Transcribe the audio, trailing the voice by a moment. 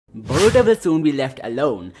Boruto will soon be left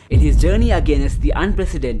alone in his journey against the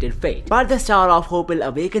unprecedented fate, but the Star of Hope will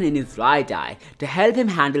awaken in his right eye to help him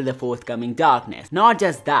handle the forthcoming darkness. Not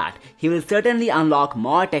just that, he will certainly unlock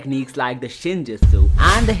more techniques like the Shinjutsu,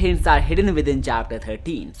 and the hints are hidden within chapter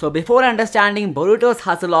 13. So before understanding Boruto's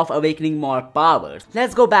hustle of awakening more powers,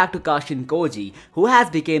 let's go back to Kashin Koji, who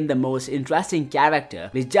has become the most interesting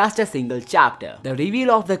character with just a single chapter. The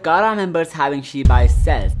reveal of the Kara members having Shibai's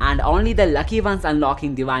cells and only the lucky ones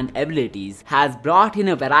unlocking divine abilities has brought in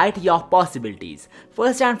a variety of possibilities.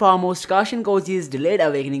 First and foremost, Kashin Koji's delayed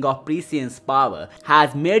awakening of prescience power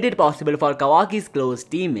has made it possible for Kawaki's close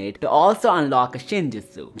teammate to also unlock a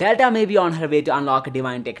Shinjutsu. Delta may be on her way to unlock a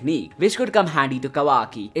divine technique, which could come handy to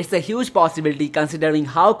Kawaki. It's a huge possibility considering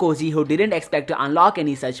how Koji, who didn't expect to unlock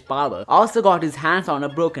any such power, also got his hands on a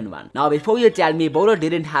broken one. Now before you tell me Boruto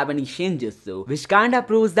didn't have any Shinjutsu, which kinda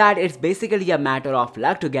proves that it's basically a matter of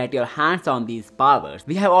luck to get your hands on these powers.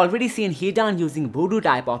 We have already seen Hidan using voodoo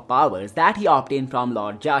type of powers that he obtained from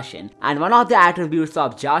Lord Jashin, and one of the attributes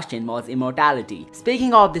of Jashin was immortality.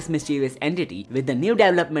 Speaking of this mysterious entity, with the new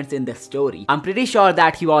developments in the story, I'm pretty sure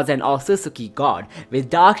that he was an Otsutsuki god with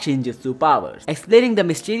dark Shinjutsu powers, explaining the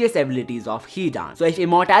mysterious abilities of Hidan. So if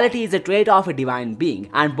immortality is a trait of a divine being,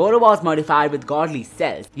 and Boruto was modified with godly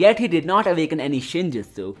cells, yet he did not awaken any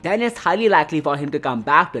Shinjutsu, then it's highly likely for him to come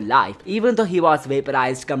back to life, even though he was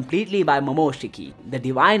vaporized completely by Momoshiki. The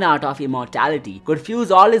divine art of immortality could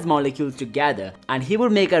fuse all his molecules together, and he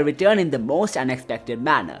would make a return in the most unexpected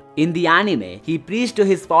manner. In the anime, he preached to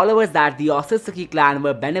his followers that the Otsutsuki clan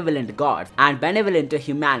were benevolent gods and benevolent to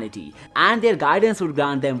humanity, and their guidance would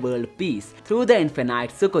grant them world peace through the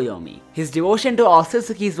infinite Tsukuyomi. His devotion to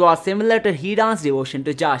Otsutsukis was similar to Hidan's devotion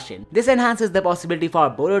to Jashin. This enhances the possibility for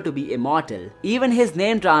Boruto to be immortal. Even his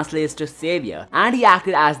name translates to savior, and he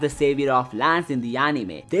acted as the savior of lands in the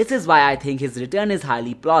anime. This is why I think his return is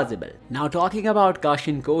highly plausible. Now talking about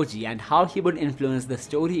Kashin Koji and how he would influence the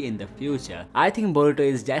story in the future, I think Boruto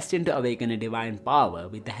is destined to awaken a divine power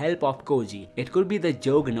with the help of Koji. It could be the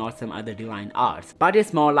Jogen or some other divine arts, but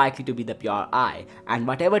it's more likely to be the pure eye, and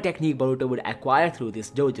whatever technique Boruto would acquire through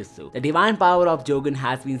this dojutsu. The divine power of Jogen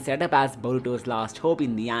has been set up as Boruto's last hope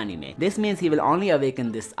in the anime. This means he will only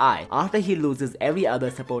awaken this eye after he loses every other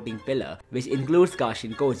supporting pillar, which includes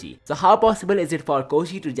Kashin Koji. So how possible is it for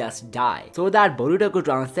Koji to just die, so that Boruto could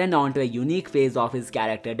transcend onto a unique phase of his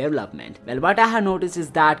character development? Well, what I have noticed is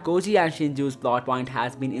that Koji and Shinju's plot point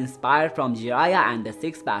has been inspired from Jiraiya and the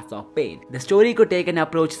 6 Paths of Pain. The story could take an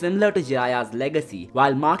approach similar to Jiraiya's legacy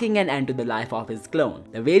while marking an end to the life of his clone.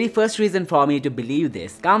 The very first reason for me to believe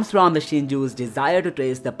this comes from the Shinju's desire to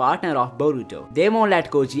trace the partner of Boruto. They won't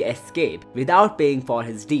let Koji escape without paying for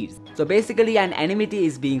his deeds. So basically an enmity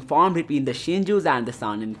is being formed between the Shinjus and the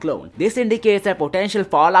son and clone. This indicates a potential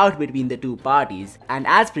fallout between the two parties, and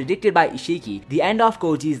as predicted by Ishiki, the end of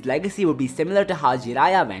Koji's legacy would be similar to how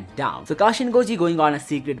Jiraiya went down. So Kashin Koji going on a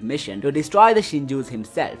secret mission to destroy the Shinjus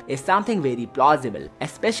himself is something very plausible,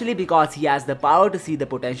 especially because he has the power to see the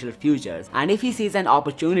potential futures, and if he sees an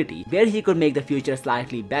opportunity where he could make the future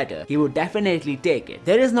slightly better, he would definitely take it.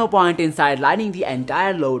 There is no point in sidelining the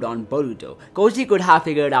entire load on Boruto. Koji could have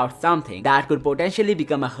figured out something that could potentially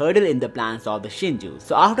become a hurdle in the plans of the Shinjus.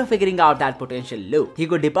 So after figuring out that potential loop, he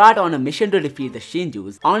could depart on a mission to defeat the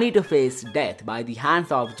Shinjus, only to face death by the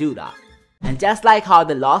hands of Jura. And just like how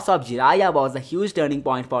the loss of Jiraiya was a huge turning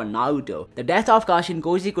point for Naruto, the death of Kashin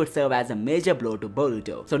Koji could serve as a major blow to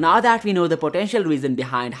Boruto. So now that we know the potential reason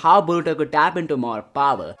behind how Boruto could tap into more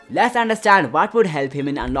power, let's understand what would help him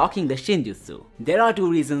in unlocking the Shinjutsu. There are 2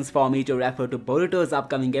 reasons for me to refer to Boruto's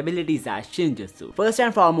upcoming abilities as Shinjutsu. First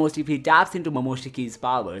and foremost, if he taps into Momoshiki's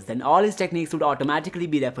powers, then all his techniques would automatically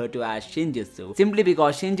be referred to as Shinjutsu, simply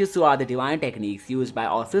because Shinjutsu are the divine techniques used by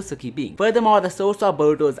Otsutsuki beings. Furthermore, the source of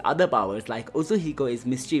Boruto's other powers like Uzuhiko is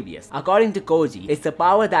mischievous. According to Koji, it's a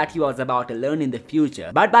power that he was about to learn in the future,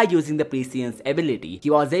 but by using the prescience ability, he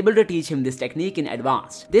was able to teach him this technique in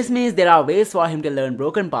advance. This means there are ways for him to learn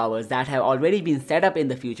broken powers that have already been set up in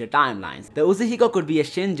the future timelines. The Uzuhiko could be a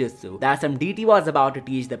Shinjutsu that some deity was about to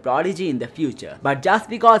teach the prodigy in the future, but just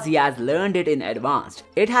because he has learned it in advance,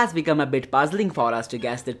 it has become a bit puzzling for us to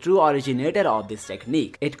guess the true originator of this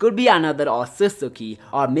technique. It could be another Otsutsuki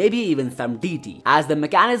or maybe even some deity, as the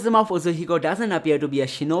mechanism of Uzuhiko doesn't appear to be a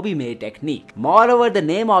shinobi-made technique. Moreover, the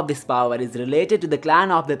name of this power is related to the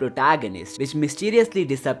clan of the protagonist, which mysteriously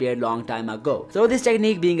disappeared long time ago. So this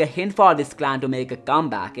technique being a hint for this clan to make a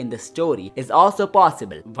comeback in the story is also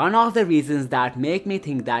possible. One of the reasons that make me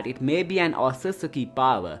think that it may be an Otsutsuki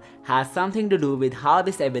power has something to do with how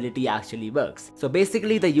this ability actually works. So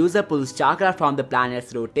basically the user pulls chakra from the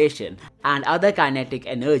planet's rotation and other kinetic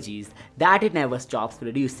energies that it never stops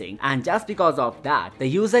producing, and just because of that, the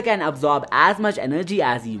user can absorb as much energy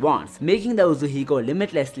as he wants, making the Uzuhiko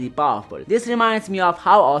limitlessly powerful. This reminds me of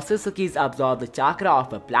how Otsutsuki's absorb the chakra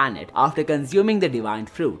of a planet after consuming the divine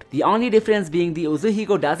fruit. The only difference being the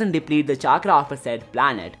Uzuhiko doesn't deplete the chakra of a said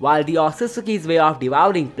planet, while the Otsutsuki's way of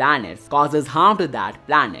devouring planets causes harm to that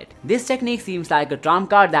planet. This technique seems like a trump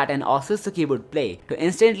card that an Otsutsuki would play to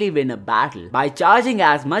instantly win a battle by charging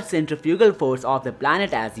as much centrifugal force of the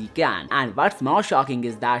planet as he can. And what's more shocking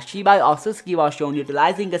is that Shibai Otsutsuki was shown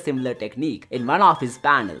utilizing a similar technique in one of his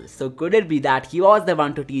panels. So could it be that he was the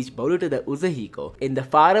one to teach Boruto the Uzuhiko in the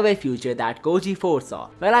faraway future that Koji foresaw?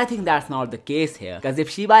 Well, I think that's not the case here, because if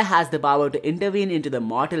Shibai has the power to intervene into the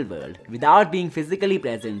mortal world without being physically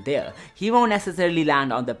present there, he won't necessarily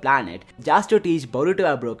land on the planet just to teach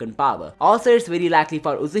Boruto a broken power. Also, it's very likely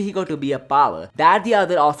for Uzuhiko to be a power that the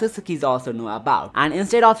other Otsutsukis also know about, and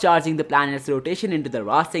instead of charging the planet's rotation into the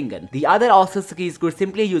Rasengan, the other Otsutsukis could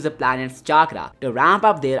simply use a planet's chakra to ramp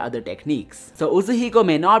up their other techniques. So Uzuhiko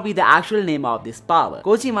may not be the actual name of this power.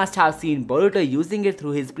 Koji must have seen Boruto using it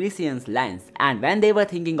through his prescience lens, and when they were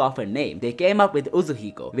thinking of a name, they came up with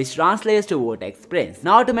Uzuhiko, which translates to Vortex Prince.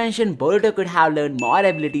 Not to mention, Boruto could have learned more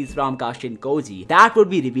abilities from Kashin Koji that would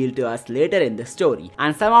be revealed to us later in the story,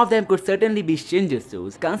 and some of them could certainly be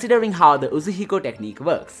Shinjutsus, considering how the Uzuhiko technique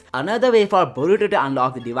works. Another way for Boruto to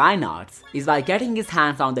unlock the divine arts is by getting his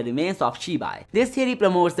hands on the remains of Shibai. This theory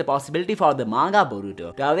promotes the possibility for the manga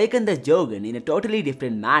Boruto to awaken the Jogen in a totally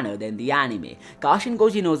different manner than the anime. Kashin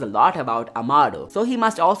Koji knows a lot about Amado, so he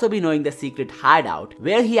must also be knowing the secret hideout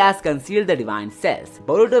where he has concealed the divine cells.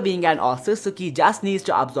 Boruto, being an Otsutsuki, just needs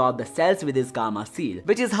to absorb the cells with his Karma seal,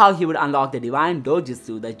 which is how he would unlock the divine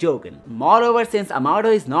dojutsu, the Jogen. Moreover, since Amado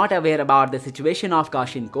is not aware about the situation of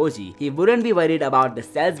Kashin Koji, he wouldn't be worried about the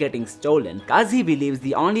cells getting stolen, cause he believes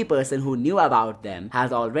the only person who knew about them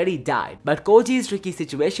has already died. But Koji's tricky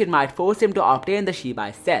situation might force him to obtain the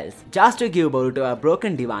Shibai cells just to give Boruto a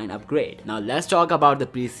broken divine upgrade. Now let's talk about the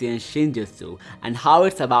prescience Shinjutsu and how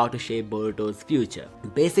it's about to shape Boruto's future.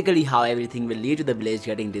 Basically how everything will lead to the village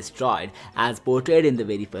getting destroyed as portrayed in the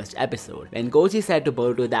very first episode, when Koji said to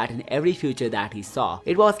Boruto that in every future that he saw,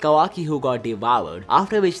 it was Kawaki who got devoured,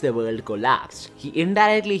 after which the world collapsed. He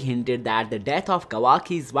indirectly hinted that the death of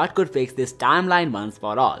Kawaki is what could fix this timeline once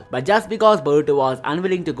for all. But just because Boruto was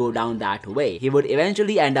unwilling to go down that way, he would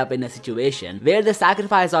eventually end up in a situation where the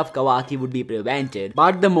sacrifice of Kawaki would be prevented,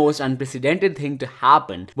 but the most unprecedented thing to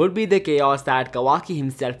happen would be the chaos that Kawaki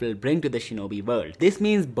himself will bring to the shinobi world. This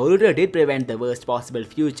means Boruto did prevent the worst possible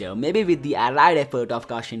future, maybe with the allied effort of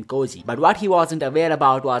Kashin Koji, but what he wasn't aware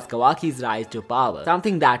about was Kawaki's rise to power,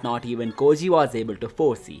 something that not even Koji was able to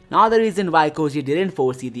foresee. Now the reason why Koji didn't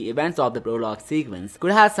foresee the events of the prologue sequence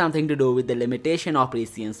could have something to do with the limitation of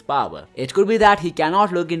prescience power. It could be that he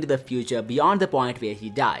cannot look into the future beyond the point where he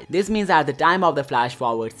died. This means at the time of the flash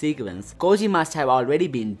forward sequence, Koji must have already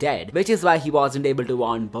been dead, which is why he wasn't able to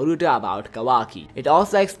warn Boruto about Kawaki. It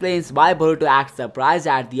also explains why Boruto acts surprised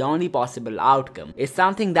at the only possible outcome. It's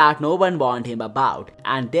something that no one warned him about,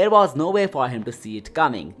 and there was no way for him to see it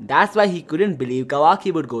coming. That's why he couldn't believe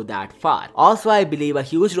Kawaki would go that far. Also, I believe a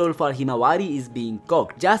huge role for Himawari is being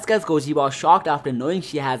cooked, just cause Koji was shocked after knowing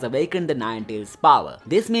she has awakened the Nine-Tails power.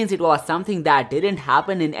 This means it was something that didn't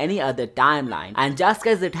happen in any other timeline, and just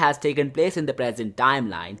cause it has taken place in the present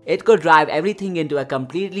timeline, it could drive everything into a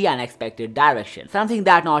completely unexpected direction, something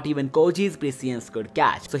that not even Koji's prescience could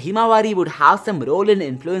catch. So Himawari would have some role in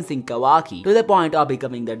influencing Kawaki to the point of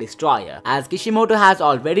becoming the destroyer, as Kishimoto has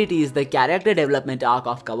already teased the character development arc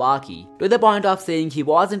of Kawaki to the point of saying he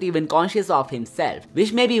wasn't even conscious of himself,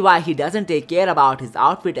 which may be why he doesn't take care about his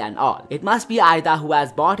outfit and all. It must be Aida who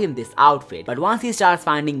has bought him this outfit, but once he starts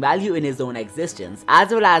finding value in his own existence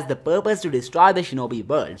as well as the purpose to destroy the shinobi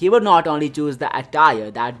world, he would not only choose the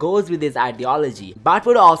attire that goes with his ideology, but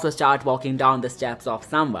would also start walking down the steps of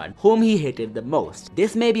someone whom he hated the most.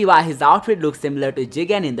 This may be why his outfit looks similar to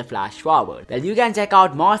Jigen in the flash forward. Well, you can check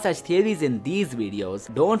out more such theories in these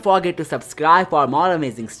videos. Don't forget to subscribe for more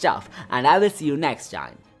amazing stuff, and I will see you next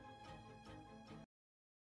time.